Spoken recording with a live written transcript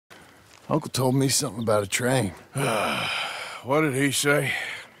Uncle told me something about a train. What did he say?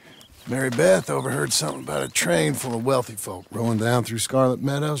 Mary Beth overheard something about a train full of wealthy folk rolling down through Scarlet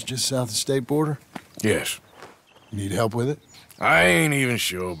Meadows just south of the state border. Yes. You need help with it? I ain't even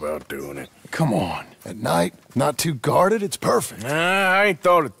sure about doing it. Come on. At night, not too guarded, it's perfect. Nah, I ain't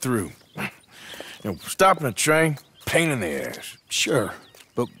thought it through. Stopping a train, pain in the ass. Sure.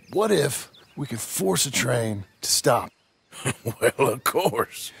 But what if we could force a train to stop? Well, of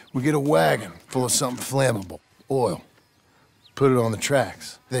course. We get a wagon full of something flammable, oil. Put it on the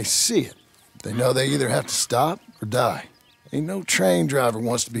tracks. They see it. They know they either have to stop or die. Ain't no train driver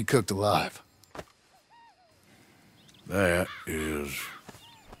wants to be cooked alive. That is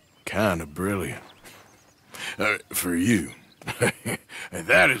kind of brilliant. For you.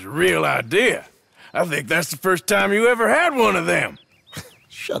 That is a real idea. I think that's the first time you ever had one of them.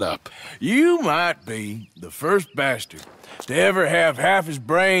 Shut up. You might be the first bastard to ever have half his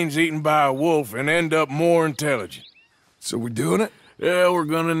brains eaten by a wolf and end up more intelligent. So we doing it? Yeah, we're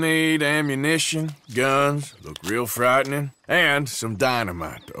gonna need ammunition, guns, look real frightening, and some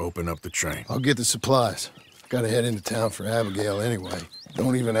dynamite to open up the train. I'll get the supplies. Gotta head into town for Abigail anyway.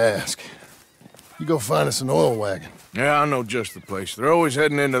 Don't even ask. You go find us an oil wagon. Yeah, I know just the place. They're always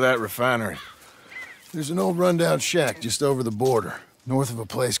heading into that refinery. There's an old rundown shack just over the border, north of a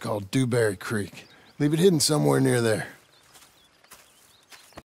place called Dewberry Creek. Leave it hidden somewhere near there.